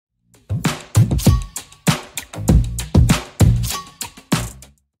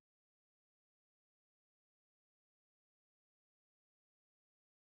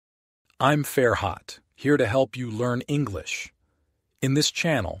I'm Farhat, here to help you learn English. In this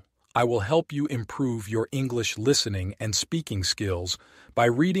channel, I will help you improve your English listening and speaking skills by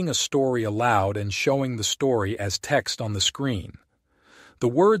reading a story aloud and showing the story as text on the screen. The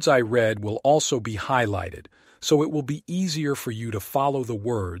words I read will also be highlighted, so it will be easier for you to follow the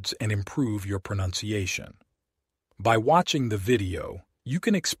words and improve your pronunciation. By watching the video, you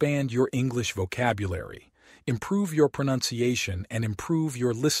can expand your English vocabulary, improve your pronunciation, and improve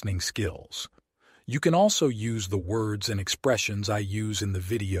your listening skills. You can also use the words and expressions I use in the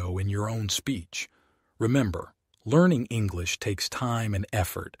video in your own speech. Remember, learning English takes time and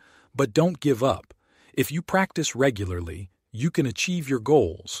effort, but don't give up. If you practice regularly, you can achieve your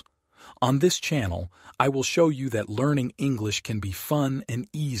goals. On this channel, I will show you that learning English can be fun and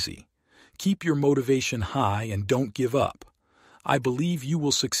easy. Keep your motivation high and don't give up. I believe you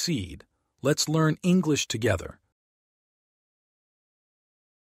will succeed. Let's learn English together.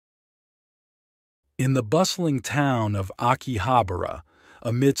 In the bustling town of Akihabara,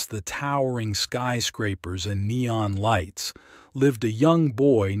 amidst the towering skyscrapers and neon lights, lived a young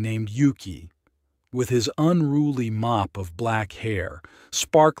boy named Yuki. With his unruly mop of black hair,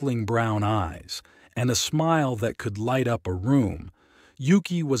 sparkling brown eyes, and a smile that could light up a room,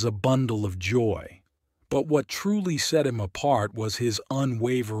 Yuki was a bundle of joy. But what truly set him apart was his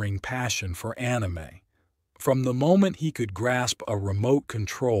unwavering passion for anime. From the moment he could grasp a remote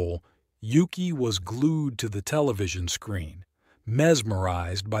control, Yuki was glued to the television screen,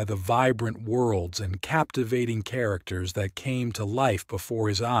 mesmerized by the vibrant worlds and captivating characters that came to life before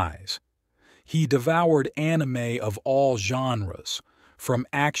his eyes. He devoured anime of all genres, from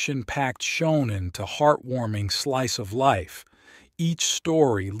action-packed shonen to heartwarming slice of life, each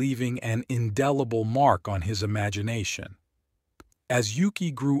story leaving an indelible mark on his imagination. As Yuki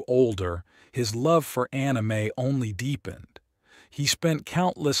grew older, his love for anime only deepened. He spent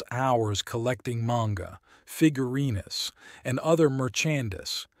countless hours collecting manga, figurines, and other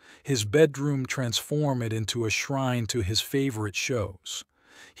merchandise. His bedroom transformed into a shrine to his favorite shows.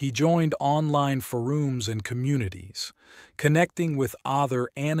 He joined online forums and communities, connecting with other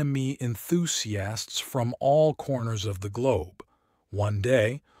anime enthusiasts from all corners of the globe. One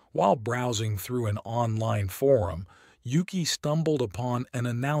day, while browsing through an online forum, Yuki stumbled upon an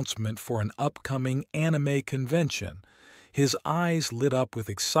announcement for an upcoming anime convention. His eyes lit up with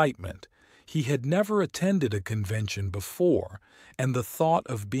excitement. He had never attended a convention before, and the thought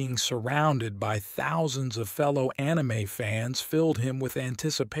of being surrounded by thousands of fellow anime fans filled him with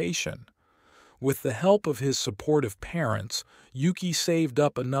anticipation. With the help of his supportive parents, Yuki saved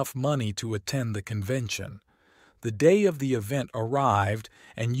up enough money to attend the convention. The day of the event arrived,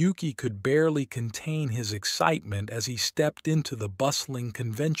 and Yuki could barely contain his excitement as he stepped into the bustling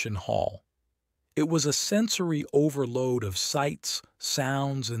convention hall. It was a sensory overload of sights,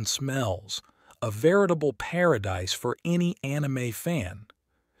 sounds, and smells, a veritable paradise for any anime fan.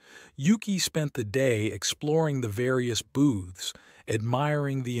 Yuki spent the day exploring the various booths,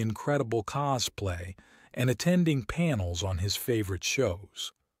 admiring the incredible cosplay, and attending panels on his favorite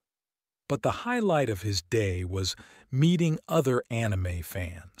shows. But the highlight of his day was meeting other anime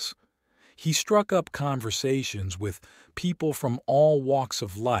fans. He struck up conversations with people from all walks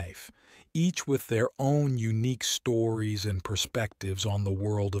of life, each with their own unique stories and perspectives on the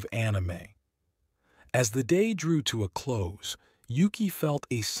world of anime. As the day drew to a close, Yuki felt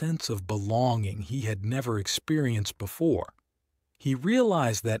a sense of belonging he had never experienced before. He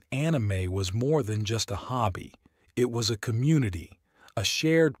realized that anime was more than just a hobby. It was a community, a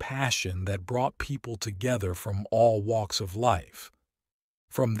shared passion that brought people together from all walks of life.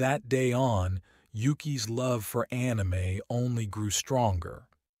 From that day on, Yuki's love for anime only grew stronger.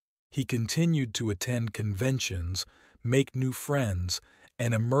 He continued to attend conventions, make new friends,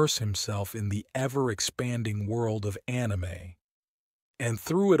 and immerse himself in the ever-expanding world of anime. And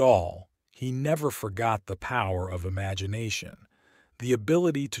through it all, he never forgot the power of imagination, the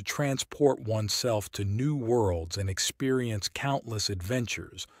ability to transport oneself to new worlds and experience countless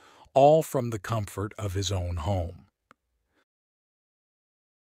adventures, all from the comfort of his own home.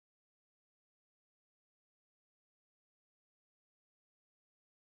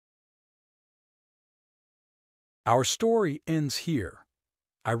 Our story ends here.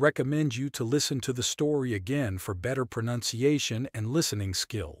 I recommend you to listen to the story again for better pronunciation and listening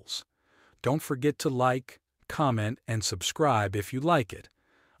skills. Don't forget to like, comment, and subscribe if you like it.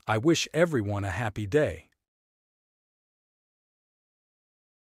 I wish everyone a happy day.